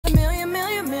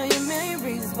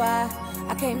why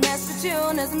I can't mess with you,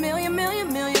 and there's a million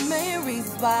reasons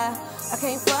why I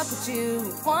can't fuck with you.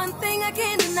 One thing I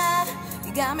can't deny,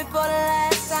 you got me for the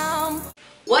last time.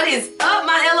 What is up,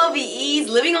 my LOVEs,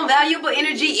 living on valuable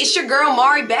energy? It's your girl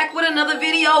Mari, back with another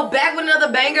video, back with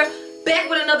another banger, back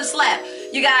with another slap.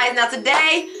 You guys, now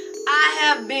today I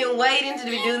have been waiting to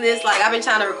do this. Like, I've been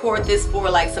trying to record this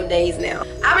for like some days now.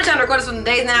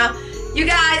 You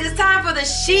guys, it's time for the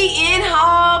SHEIN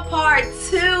haul part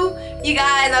 2. You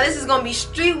guys, now this is gonna be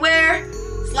streetwear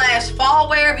 / fall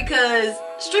wear, because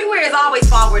streetwear is always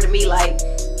fall wear to me. Like,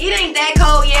 it ain't that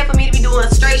cold yet for me to be doing a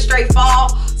straight fall.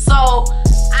 So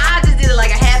I just did it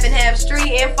like a half and half,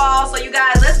 street and fall. So you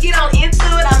guys, let's get on into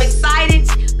it. I'm excited.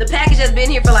 The package has been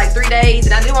here for like 3 days,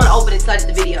 and I didn't want to open it until I did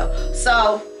the video.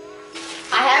 So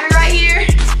I have it right here,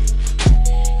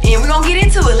 and we're gonna get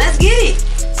into it. Let's get it.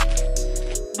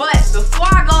 But before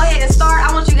I go ahead and start,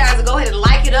 I want you guys to go ahead and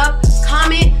like it up,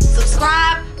 comment,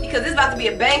 subscribe, because this is about to be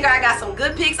a banger. I got some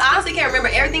good pics. I honestly can't remember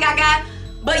everything I got,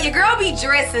 but your girl be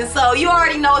dressing, so you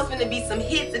already know it's gonna be some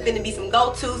hits, it's gonna be some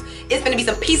go-tos, it's gonna be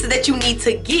some pieces that you need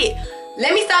to get.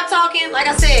 Let me stop talking. Like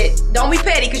I said, don't be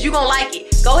petty, because you're gonna like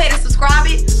it. Go ahead and subscribe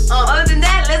it. Other than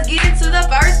that, let's get into the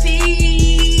first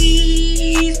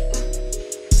piece.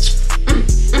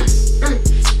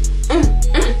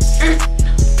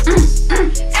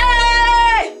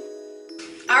 Hey!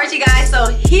 Alright, you guys, so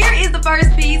here is the first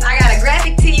piece. I got a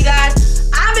graphic tee, you guys.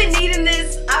 I've been needing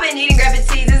this. I've been needing graphic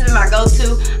tees. This has been my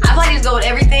go-to. I feel like just go with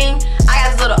everything. I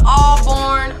got this little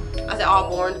Auburn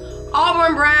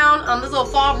brown, this little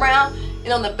fall brown,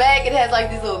 and on the back it has like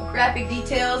these little graphic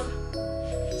details.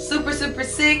 Super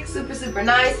sick, super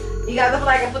nice. You guys, I feel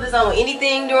like I can put this on with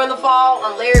anything during the fall.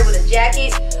 I'm layered with a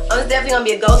jacket. It's definitely gonna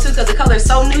be a go-to because the color is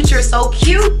so neutral, so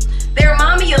cute. They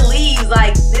remind me of leaves.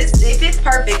 Like, this, it fits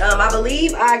perfect. I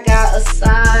believe I got a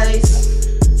size,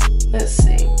 let's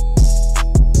see,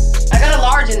 I got a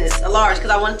large in this, because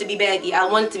I want it to be baggy. I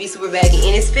want it to be super baggy,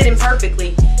 and it's fitting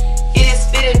perfectly. It is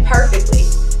fitting perfectly.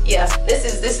 Yeah, this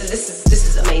is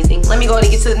amazing. Let me go ahead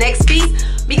and get to the next piece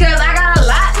because I got a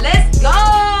lot. Let's go.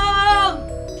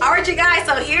 All right, you guys.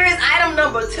 So here is item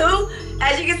number 2.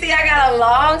 As you can see, I got a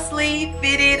long sleeve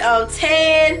fitted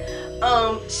tan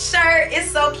shirt. It's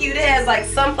so cute. It has like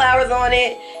sunflowers on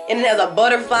it, and it has a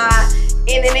butterfly,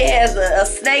 and then it has a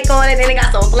snake on it, and it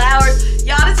got some flowers.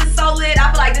 Y'all, this is so lit. I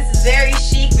feel like this is very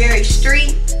chic, very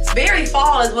street, very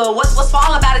fall as well. What's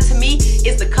fall about it to me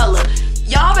is the color.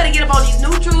 Y'all better get up on these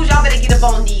neutrals. Y'all better get up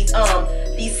on these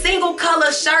single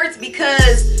color shirts,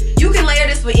 because you can layer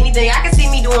this with anything. I can see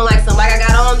me doing like I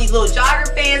got on these little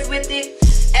jogger pants with it,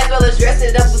 as well as dressing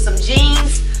it up with some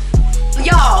jeans.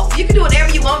 Y'all, you can do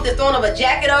whatever you want with throwing up a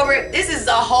jacket over it. This is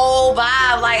a whole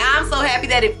vibe. Like, I'm so happy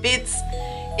that it fits.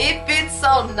 It fits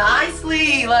so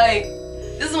nicely. Like,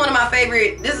 this is one of my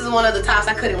favorite. This is one of the tops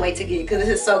I couldn't wait to get, because this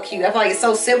is so cute. I feel like it's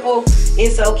so simple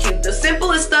and so cute. The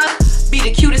simplest stuff be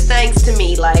the cutest things to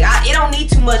me. Like, it don't need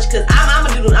too much, because I'm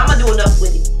gonna do enough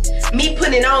with it. Me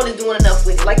putting it on is doing enough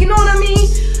with it. Like, you know what I mean?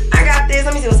 I got this.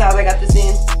 Let me see what size I got this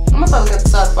in. I'm gonna probably got the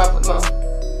size before I put them on.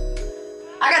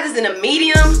 I got this in a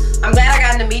medium. I'm glad I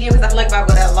got in a medium, because I feel like if I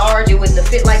go that large, it wouldn't have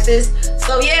fit like this.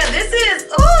 So yeah, this is,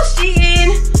 oh,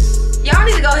 SHEIN. Y'all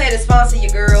need to go ahead and sponsor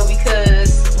your girl,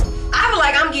 because I feel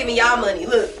like I'm giving y'all money.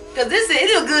 Look, because it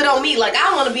look good on me. Like,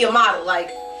 I want to be a model.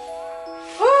 Like,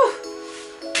 whew.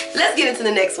 Let's get into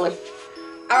the next one.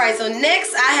 All right, so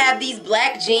next I have these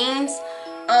black jeans.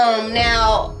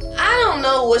 Now, I don't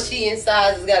know what SHEIN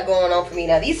sizes got going on for me.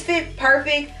 Now, these fit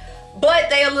perfect, but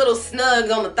they a little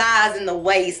snug on the thighs and the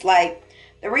waist. Like,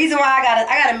 the reason why I got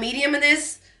a medium of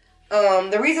this,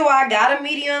 the reason why I got a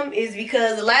medium is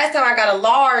because the last time I got a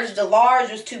large, the large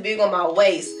was too big on my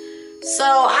waist. So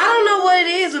I don't know what it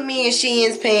is with me and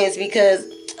SHEIN's pants, because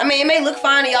I mean, it may look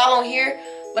fine to y'all on here,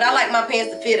 but I like my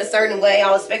pants to fit a certain way.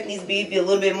 I was expecting these to be a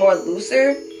little bit more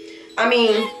looser. I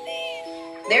mean,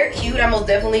 they're cute. I'm most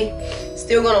definitely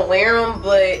still gonna wear them,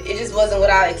 but it just wasn't what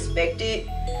I expected.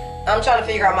 I'm trying to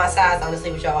figure out my size,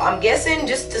 honestly, with y'all. I'm guessing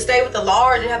just to stay with the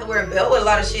large and have to wear a belt with a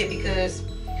lot of shit, because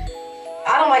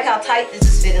I don't like how tight this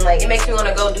is fitting. Like, it makes me want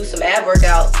to go do some ab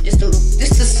workout just to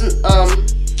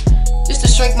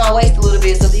shrink my waist a little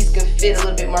bit so these can fit a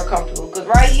little bit more comfortable. Because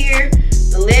right here,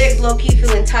 the legs low-key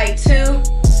feeling tight too.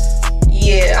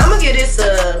 Yeah, I'm gonna give this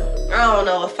I don't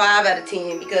know, a 5 out of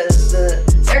 10, because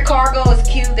their cargo is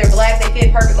cute. They're black. They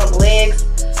fit perfect on the legs.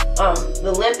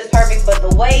 The length is perfect, but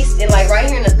the waist and like right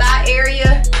here in the thigh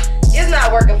area, it's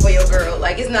not working for your girl.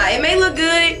 Like, it's not. It may look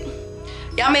good.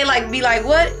 Y'all may like be like,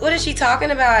 what is she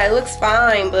talking about? It looks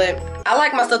fine, but I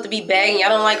like my stuff to be baggy. I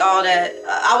don't like all that.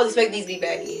 I was expecting these to be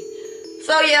baggy.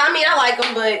 So yeah, I mean, I like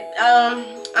them, but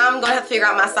I'm gonna have to figure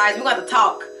out my size. We're gonna have to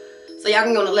talk, so y'all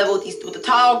can go on the level with the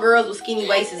tall girls with skinny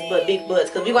waists but big butts,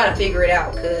 cause we gotta figure it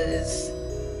out. Cause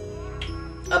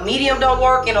a medium don't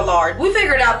work and a large. We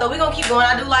figure it out though. We gonna keep going.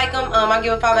 I do like them. I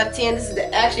give it 5 out of 10. This is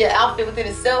actually an outfit within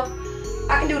itself.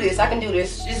 I can do this. I can do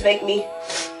this. Just make me.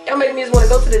 Y'all make me just want to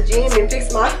go to the gym and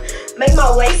make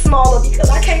my waist smaller because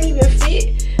I can't even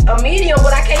fit a medium,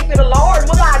 but I can't fit a large.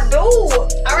 What do I do?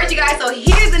 All right, you guys. So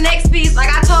here's the next piece. Like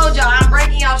I told y'all, I'm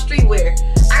breaking y'all streetwear.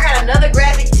 I got another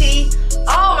graphic tee.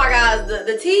 Oh my God,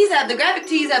 the graphic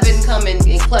tees have been coming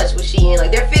in clutch with SHEIN.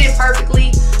 Like they're fitting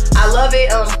perfectly. I love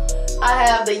it. I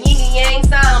have the yin and yang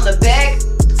sign on the back.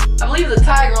 I believe there's a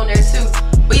tiger on there too.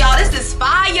 But y'all, this is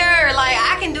fire. Like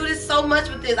I can do this so much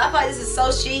with this. I feel like this is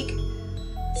so chic.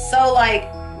 So like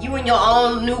you in your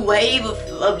own new wave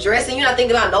of dressing. You're not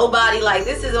thinking about nobody. Like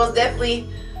this is most definitely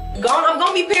I'm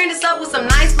gonna be pairing this up with some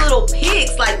nice little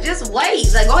pics. Like just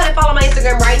wait. Like go ahead and follow my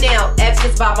Instagram right now at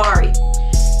It's by Mari.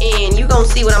 And you gonna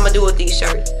see what I'm gonna do with these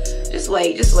shirts. Just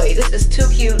wait, just wait. This is too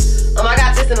cute. I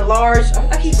got this in a large.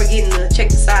 I keep forgetting to check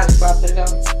the size before I put it on.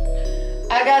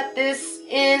 I got this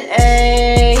in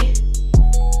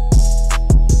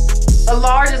a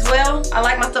large as well. I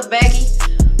like my stuff baggy.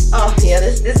 Oh yeah,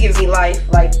 this gives me life.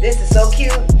 Like this is so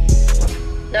cute.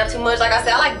 Not too much. Like I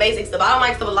said, I like basic stuff. I don't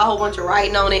like stuff with a whole bunch of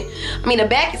writing on it. I mean the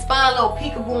back is fine, a little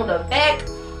peekaboo on the back.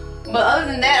 But other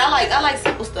than that, I like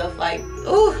simple stuff. Like,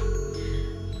 ooh.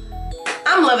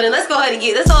 I'm loving it. Let's go ahead and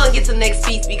get to the next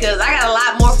piece because I got a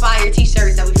lot more fire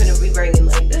t-shirts that we're gonna be bringing.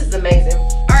 Like this is amazing.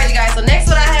 All right, you guys. So next,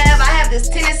 I have this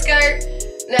tennis skirt.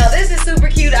 Now this is super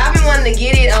cute. I've been wanting to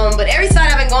get it, but every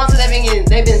site I've been going to,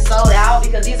 they've been sold out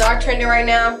because these are trending right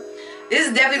now. This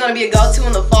is definitely gonna be a go-to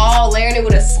in the fall. Layering it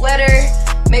with a sweater,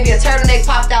 maybe a turtleneck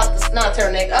popped out. Not a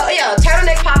turtleneck. Oh yeah, a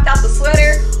turtleneck popped out the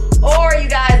sweater, or you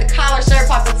guys, a collar shirt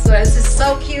popped out the sweater. This is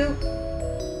so cute.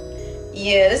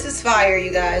 Yeah, this is fire,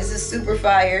 you guys. This is super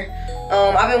fire.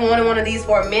 I've been wanting one of these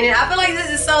for a minute. I feel like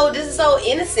this is so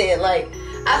innocent. Like,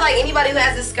 I feel like anybody who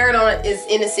has this skirt on is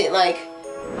innocent. Like,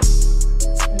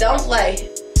 don't play.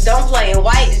 Don't play. And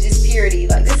white is just purity.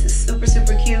 Like, this is super,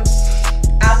 super cute.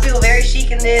 I feel very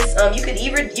chic in this. You can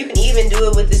even do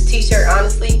it with this t-shirt,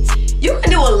 honestly. You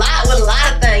can do a lot with a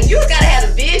lot of things. You just gotta have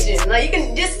a vision. Like, you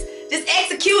can just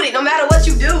execute it no matter what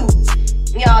you do.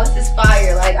 Y'all, this is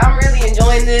fire. Like, I'm really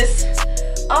enjoying this.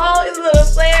 Oh, it's a little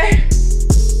flare.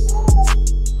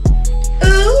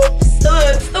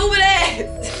 Oops, stupid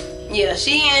ass. Yeah,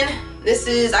 SHEIN.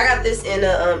 I got this in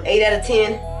a 8 out of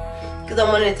 10 because I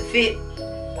wanted it to fit.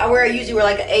 I usually wear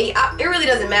like an 8. It really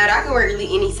doesn't matter. I can wear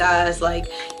really any size. Like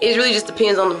it really just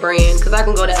depends on the brand because I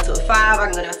can go down to a 5. I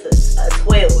can go down to a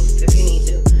 12 if you need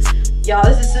to. Y'all,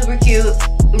 this is super cute.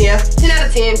 Yeah, 10 out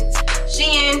of 10.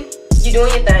 SHEIN, you're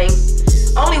doing your thing.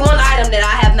 Only one item that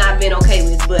I have not been okay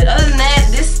with, but other than that,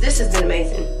 this has been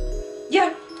amazing.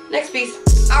 Yeah, next piece.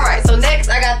 All right, so next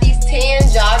I got these tan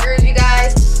joggers, you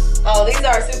guys. Oh, these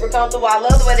are super comfortable. I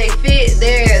love the way they fit.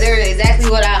 They're exactly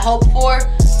what I hoped for.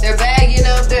 They're baggy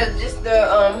enough. They're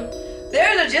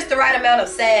just the right amount of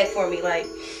sag for me. Like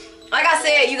I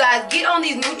said, you guys, get on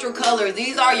these neutral colors.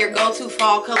 These are your go-to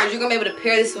fall colors. You're gonna be able to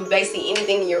pair this with basically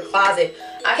anything in your closet.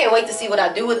 I can't wait to see what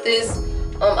I do with this.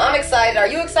 I'm excited. Are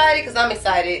you excited? Because I'm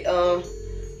excited.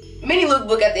 Mini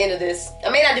lookbook at the end of this. I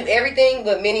may not do everything,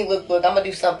 but mini lookbook. I'm gonna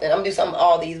do something. I'm gonna do something with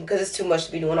all these because it's too much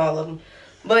to be doing all of them.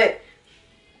 But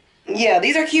yeah,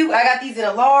 these are cute. I got these in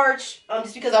a large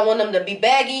just because I want them to be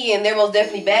baggy, and they're most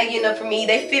definitely baggy enough for me.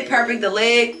 They fit perfect. The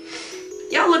leg.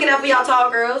 Y'all looking out for y'all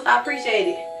tall girls. I appreciate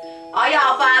it. All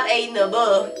y'all 5'8" and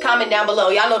above, comment down below.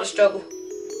 Y'all know the struggle.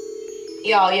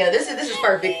 Y'all, yeah, this is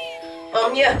perfect.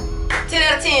 Yeah. 10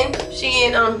 out of 10.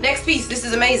 SHEIN. Next piece. This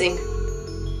is amazing.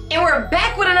 And we're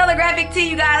back with another graphic tee,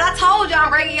 you guys. I told y'all I'm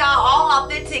bringing y'all all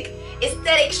authentic,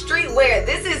 aesthetic streetwear.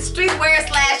 This is streetwear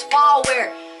 / fall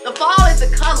wear. The fall is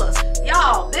the color.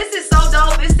 Y'all, this is so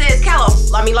dope. It says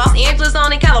Los Angeles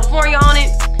on it, California on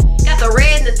it. Got the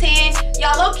red and the tan.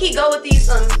 Y'all low-key go with these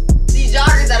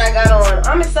joggers that I got on.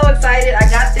 I'm so excited. I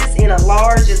got this in a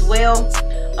large as well.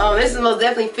 This is most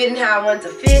definitely fitting how I want it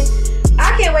to fit.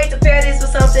 I can't wait to pair this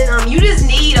with something. You just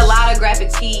need a lot of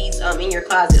graphic tees in your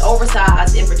closet,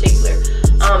 oversized in particular.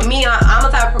 I'm the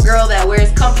type of girl that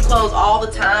wears comfy clothes all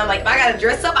the time. Like if I gotta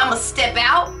dress up, I'ma step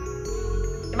out.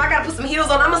 If I gotta put some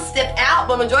heels on, I'ma step out.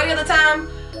 But majority of the time,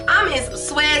 I'm in some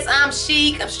sweats, I'm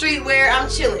chic, I'm streetwear, I'm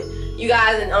chilling. You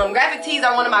guys, and graphic tees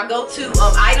are one of my go-to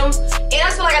items. And I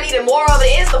just feel like I needed more of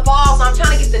it. It's the fall, so I'm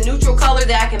trying to get the neutral color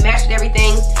that I can match with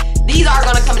everything. These are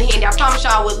gonna come in handy. I promise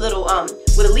y'all with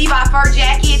with a Levi fur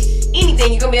jacket,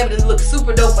 anything, you're gonna be able to look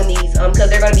super dope on these because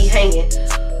they're gonna be hanging.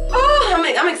 Oh,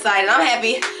 I'm excited. I'm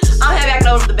happy. I'm happy I can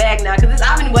open the bag now because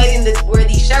I've been waiting to wear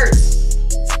these shirts,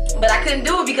 but I couldn't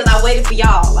do it because I waited for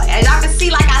y'all. Like, as y'all can see,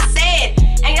 like I said,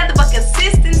 ain't nothing but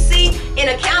consistency and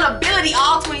accountability.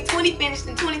 All 2020 finished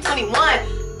in 2021.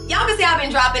 Y'all can see I've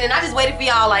been dropping, and I just waited for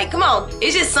y'all. Like, come on.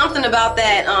 It's just something about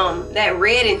that that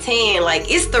red and tan. Like,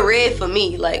 it's the red for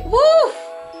me. Like, woo.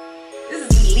 This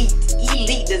is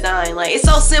elite design. Like, it's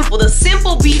so simple. The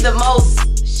simple be the most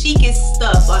chicest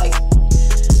stuff. Like,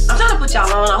 I'm trying to put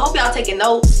y'all on. I hope y'all taking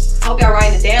notes. I hope y'all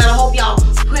writing it down. I hope y'all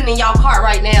putting in y'all cart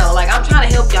right now. Like, I'm trying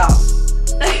to help y'all.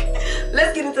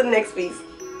 Let's get into the next piece.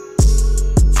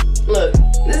 Look,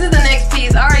 this is the next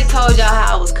piece. I already told y'all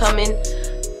how it was coming.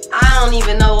 I don't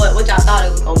even know what y'all thought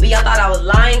it was gonna be. I thought I was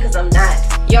lying because I'm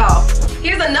not. Y'all,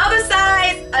 here's another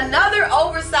size, another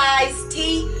oversized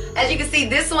tee. As you can see,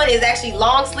 this one is actually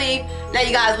long sleeve. Now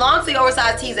you guys, long sleeve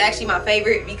oversized tee is actually my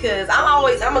favorite because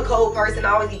I'm a cold person.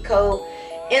 I always eat cold.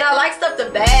 And I like stuff to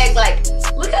bag. Like,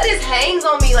 look how this hangs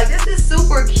on me. Like, this is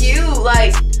super cute.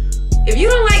 Like, if you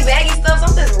don't like baggy stuff,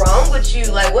 something's wrong with you.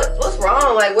 Like, what's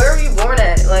wrong? Like, where were you born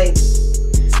at? Like,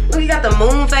 look, you got the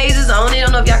moon phases on it. I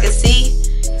don't know if y'all can see.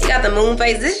 You got the moon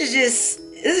phase. This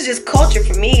is just culture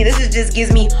for me. This is just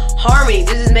gives me harmony.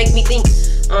 This just makes me think.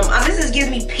 This just gives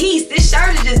me peace. This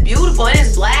shirt is just beautiful, and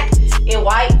it's black and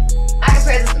white. I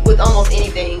compare this with almost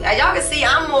anything. As y'all can see,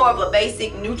 I'm more of a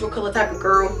basic neutral color type of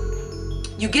girl.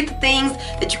 You get the things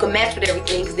that you can match with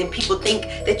everything, because then people think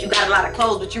that you got a lot of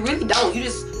clothes, but you really don't. You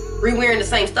just re-wearing the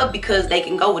same stuff because they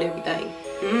can go with everything.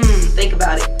 Think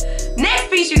about it. Next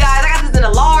piece, you guys. I got this in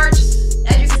a large.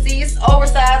 As you can see, it's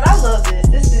oversized. I love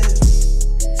this.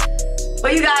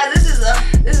 But you guys,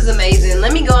 this is amazing.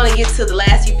 Let me go on and get to the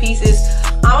last few pieces.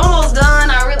 I'm almost done.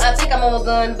 I think I'm almost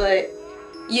done, but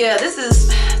yeah, this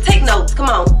is, take notes. Come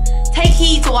on. Take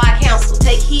heed to why I counsel.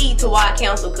 Take heed to why I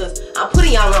counsel, because I'm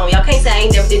putting y'all on. Y'all can't say I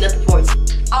ain't never did nothing for you.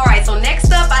 Alright, so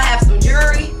next up I have some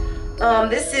jewelry.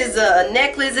 This is a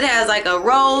necklace. It has like a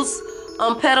rose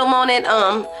petal on it.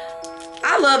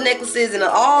 I love necklaces, and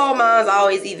all mine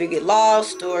always either get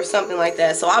lost or something like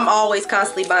that. So I'm always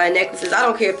constantly buying necklaces. I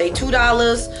don't care if they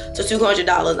 $2 to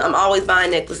 $200. I'm always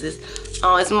buying necklaces.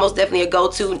 It's most definitely a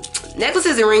go-to.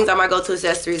 Necklaces and rings are my go-to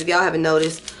accessories, if y'all haven't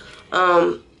noticed.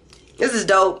 This is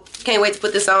dope. Can't wait to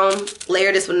put this on.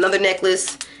 Layer this with another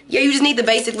necklace. Yeah, you just need the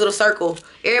basic little circle.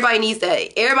 Everybody needs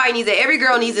that. Everybody needs that. Every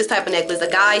girl needs this type of necklace. The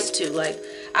guys too. Like,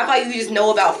 I feel like you just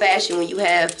know about fashion when you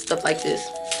have stuff like this.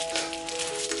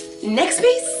 Next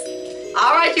piece.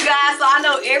 Alright, you guys, so I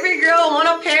know every girl want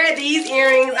a pair of these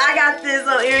earrings. I got this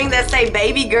earring that say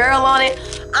baby girl on it.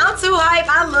 I'm too hype.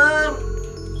 I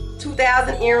love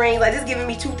 2000 earrings. Like, this giving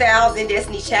me 2000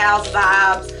 Destiny Child's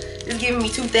vibes. This giving me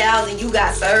 2000 You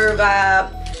Got Served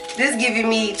vibe. This giving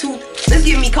me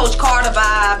Coach Carter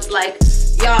vibes. Like,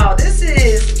 y'all, this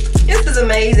is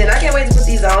amazing. I can't wait to put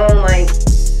these on. Like,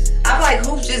 I feel like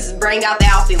hoops just bring out the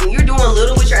outfit. When you're doing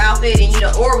little with your outfit, and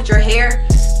or with your hair,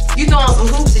 you throw on some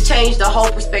hoops to change the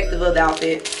whole perspective of the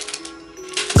outfit.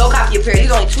 Go copy a pair.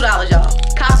 These are only $2,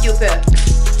 y'all. Copy a pair.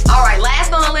 Alright,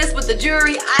 last on the list with the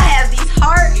jewelry, I have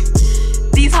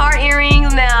these heart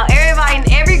earrings. Now,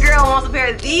 every girl wants a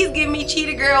pair of these. Give me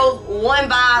Cheetah Girls one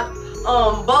vibe.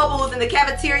 Bubbles in the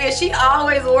cafeteria. She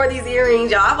always wore these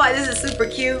earrings, y'all. I feel like this is super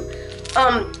cute.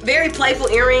 Very playful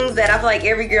earrings that I feel like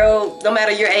every girl, no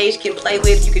matter your age, can play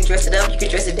with. You can dress it up, you can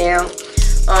dress it down.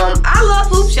 I love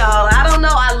hoops, y'all. I don't know,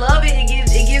 I love it.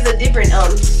 It gives a different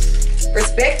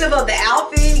perspective of the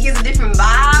outfit. It gives a different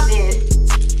vibe, and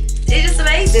it's just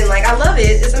amazing. Like, I love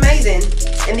it. It's amazing.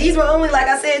 And these were only, like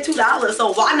I said, $2.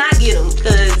 So why not get them?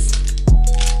 Because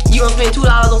you gonna spend $2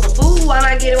 on some food. Why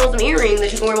not get it on some earrings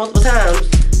that you can wear multiple times?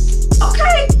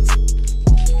 Okay.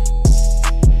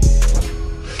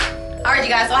 Alright, you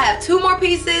guys. So I have 2 more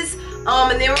pieces.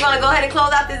 And then we're gonna go ahead and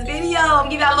close out this video. I'm gonna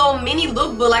give y'all a little mini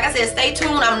lookbook. Like I said, stay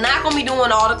tuned. I'm not gonna be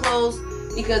doing all the clothes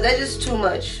because that's just too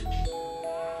much.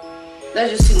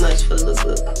 That's just too much for the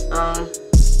lookbook.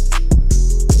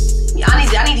 Yeah,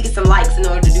 I need to get some likes in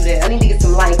order to do that. I need to get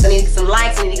some likes. I need to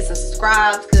get some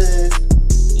subscribes, cause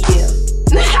yeah.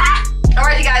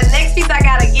 Alright, you guys. Next piece I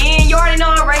got again. You already know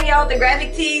I'm bringing y'all the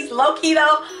graphic tees. Low key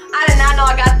though, I did not know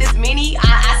I got this many.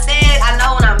 I said I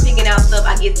know when I'm picking out stuff,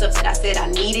 I get stuff that I said I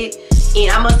needed. And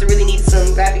I must have really needed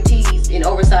some graphic tees and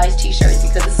oversized t-shirts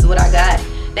because this is what I got.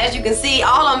 And as you can see,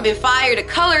 all of them been fire. The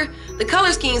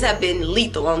color schemes have been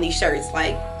lethal on these shirts.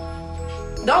 Like,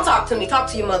 don't talk to me, talk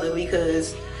to your mother,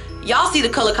 because y'all see the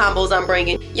color combos I'm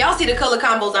bringing. Y'all see the color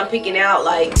combos I'm picking out.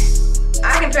 Like,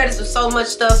 I compare this with so much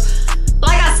stuff.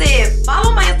 Like I said,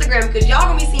 follow my Instagram because y'all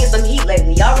gonna be seeing some heat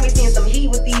lately. Y'all gonna be seeing some heat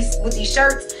with these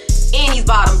shirts and these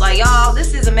bottoms. Like, y'all,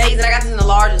 this is amazing. I got this in the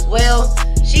large as well.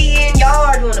 SHEIN, y'all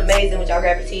are doing amazing with y'all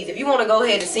graphic tees. If you want to go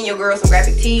ahead and send your girl some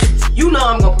graphic tees, you know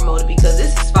I'm gonna promote it because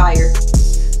this is fire.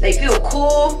 They feel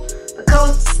cool. The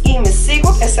color scheme is sick.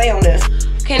 What can I say on there?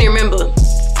 Can't even remember.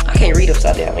 I can't read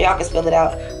upside down. Y'all can spell it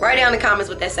out. Write down in the comments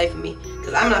what that say for me,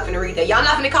 because I'm not finna read that. Y'all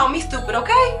not finna call me stupid,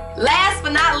 okay? Last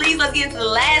but not least, let's get into the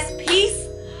last piece,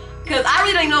 because I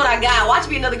really don't even know what I got. Watch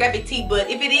me another graphic tee, but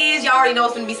if it is, y'all already know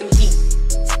it's gonna be some heat.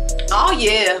 Oh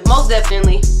yeah, most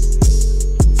definitely.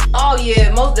 Oh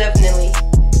yeah, most definitely.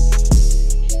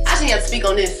 I shouldn't have to speak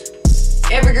on this.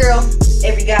 Every girl,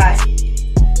 every guy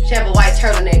should have a white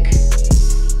turtleneck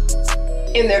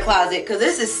in their closet, because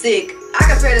this is sick. I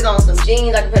can pair this on some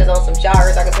jeans, I can pair this on some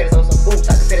joggers, I can pair this on some boots,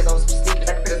 I can pair this on some sneakers,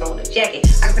 I can pair this on a jacket,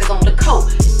 I can pair this on the coat,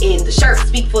 and the shirt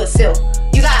speak for itself.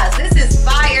 You guys, this is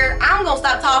fire. I'm gonna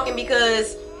stop talking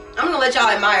because I'm gonna let y'all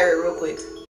admire it real quick.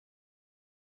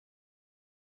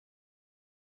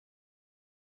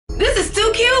 This is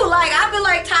too cute. Like, I feel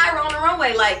like Tyra on the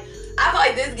runway. Like, I feel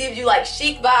like this gives you like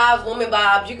chic vibes, woman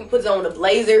vibes. You can put it on a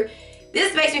blazer.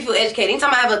 This makes me feel educated.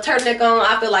 Anytime I have a turtleneck on,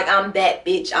 I feel like I'm that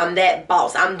bitch. I'm that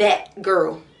boss. I'm that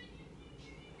girl.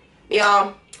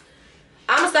 Y'all,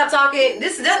 I'm gonna stop talking.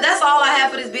 That's all I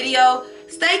have for this video.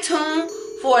 Stay tuned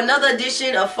for another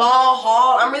edition of fall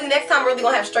haul. Next time I'm really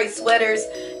gonna have straight sweaters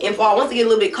in fall. Once it get a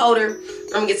little bit colder,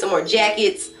 I'm gonna get some more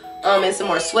jackets and some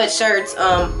more sweatshirts.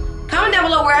 Comment down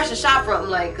below where I should shop from,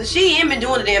 like, cause she ain't been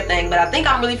doing the damn thing, but I think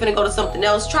I'm really finna go to something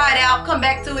else. Try it out, come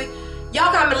back to it.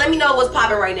 Y'all comment, let me know what's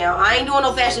popping right now. I ain't doing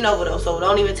no Fashion Nova though, so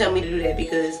don't even tell me to do that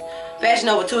because Fashion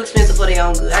Nova too expensive for their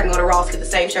own good. I can go to Ross, get the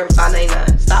same shirt for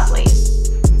 $5.99. Stop playing.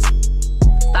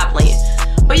 Stop playing.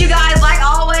 But you guys, like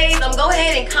always, go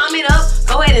ahead and comment up.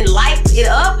 Go ahead and like it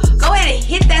up. Go ahead and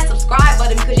hit that subscribe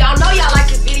button because y'all know y'all like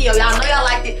this video. Y'all know y'all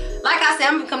liked it. Like I said,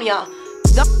 I'm gonna come to y'all.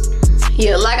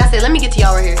 Yeah, like I said, let me get to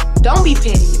y'all right here. Don't be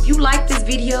petty. If you like this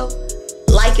video,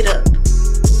 like it up.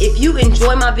 If you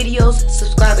enjoy my videos,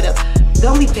 subscribe it up.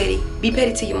 Don't be petty. Be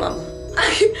petty to your mama.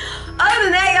 Other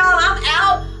than that, y'all, I'm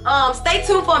out. Stay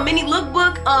tuned for a mini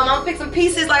lookbook. I'm gonna pick some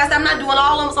pieces. Like I said, I'm not doing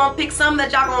all of them, so I'm gonna pick some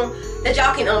that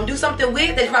y'all can do something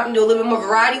with, that you probably can do a little bit more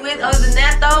variety with. Other than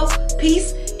that, though,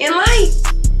 peace and light.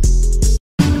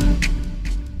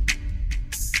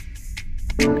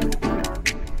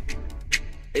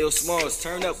 Yo, Smalls,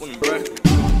 turn up on them, bruh.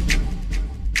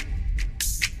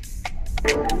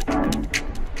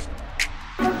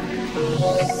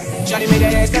 Shawty made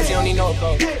that ass clap, she don't need no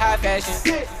clothes. High fashion,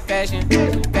 fashion,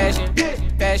 fashion,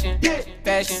 fashion,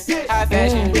 fashion, high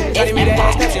fashion. Shawty made that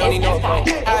ass clap, she don't need no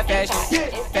clothes. High fashion,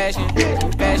 fashion,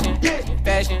 fashion,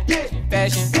 fashion,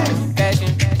 fashion, fashion.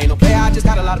 Ain't no player, I just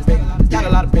got a lot of big, got a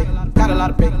lot of big, got a lot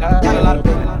of big, got a lot of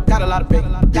big, got a lot of big,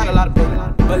 got a lot of big.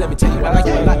 But let me tell you, I like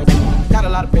you a lot. Got a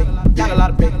lot of big, got a lot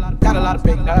of big, got a lot of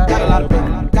big, got a lot of big,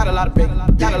 got a lot of big,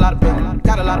 got a lot of big,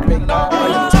 got a lot of big. But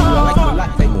let me tell you, I like you a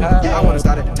lot. I wanna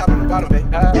start at the top and the bottom, babe.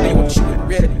 Then you wanna shoot it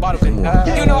red at the bottom, babe.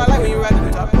 You know I like when you ride at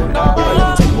the top. But let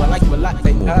me tell you, I like you a lot,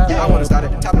 babe. I wanna start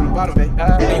at the top and the bottom, babe.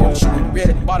 Then you wanna shoot it red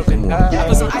at the bottom, babe. I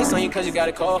put some ice on you cause you got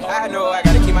it cold. I know I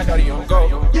gotta keep my daughter on go.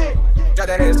 Drop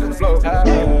that ass to the floor. Drop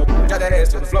that ass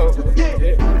to the floor.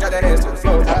 Drop that ass to the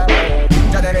floor.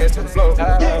 Drop that ass to the floor.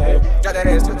 Drop that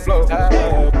ass to the floor.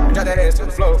 Drop that ass to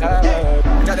the floor.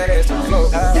 Drop that ass to the floor.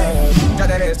 Drop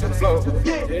that ass to the floor.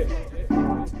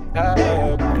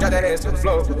 Drop that ass to the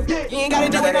floor. You ain't gotta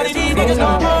do it none of these niggas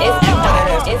no more. It's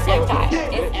Empire. It's Empire.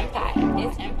 It's Empire.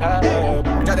 It's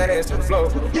Empire. Drop that ass to the floor.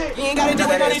 You ain't gotta do it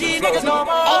none of these niggas no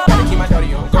more. Gotta keep my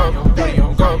daughter on go. Daughter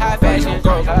on go. High fashion.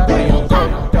 Go. Daughter on go.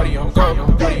 Daughter on go.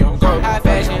 Daughter on go. High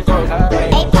fashion. Go. Daughter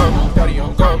on go. Daughter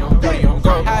on go. Daughter on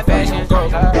go. High fashion. Go.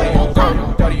 Daughter on go.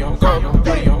 Daughter on go.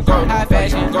 Daughter on go. High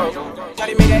fashion. Go.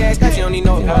 Shawty make that ass clap, she don't need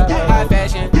no high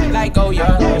fashion. Like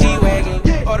Goya, G-Wagon,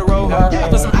 or the Rover. I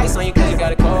put some ice on you cause you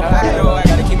got it cold. I know I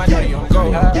gotta keep my daughter on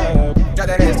go. Drop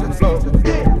that ass to the floor.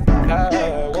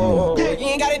 You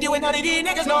ain't gotta deal with none of these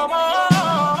niggas no more.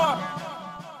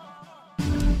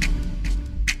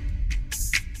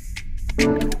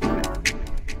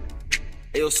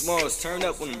 Yo, Smalls, turn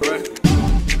up on them, bruh.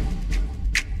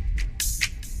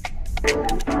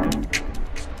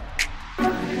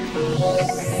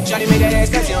 Shawty made that ass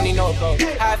clap, she don't need no clothes.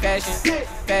 High fashion,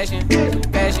 fashion,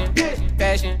 fashion,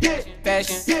 fashion,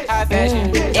 fashion, high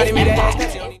fashion. Shawty made that ass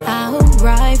clap, she don't need no clothes. I'll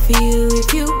ride for you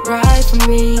if you ride for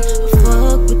me.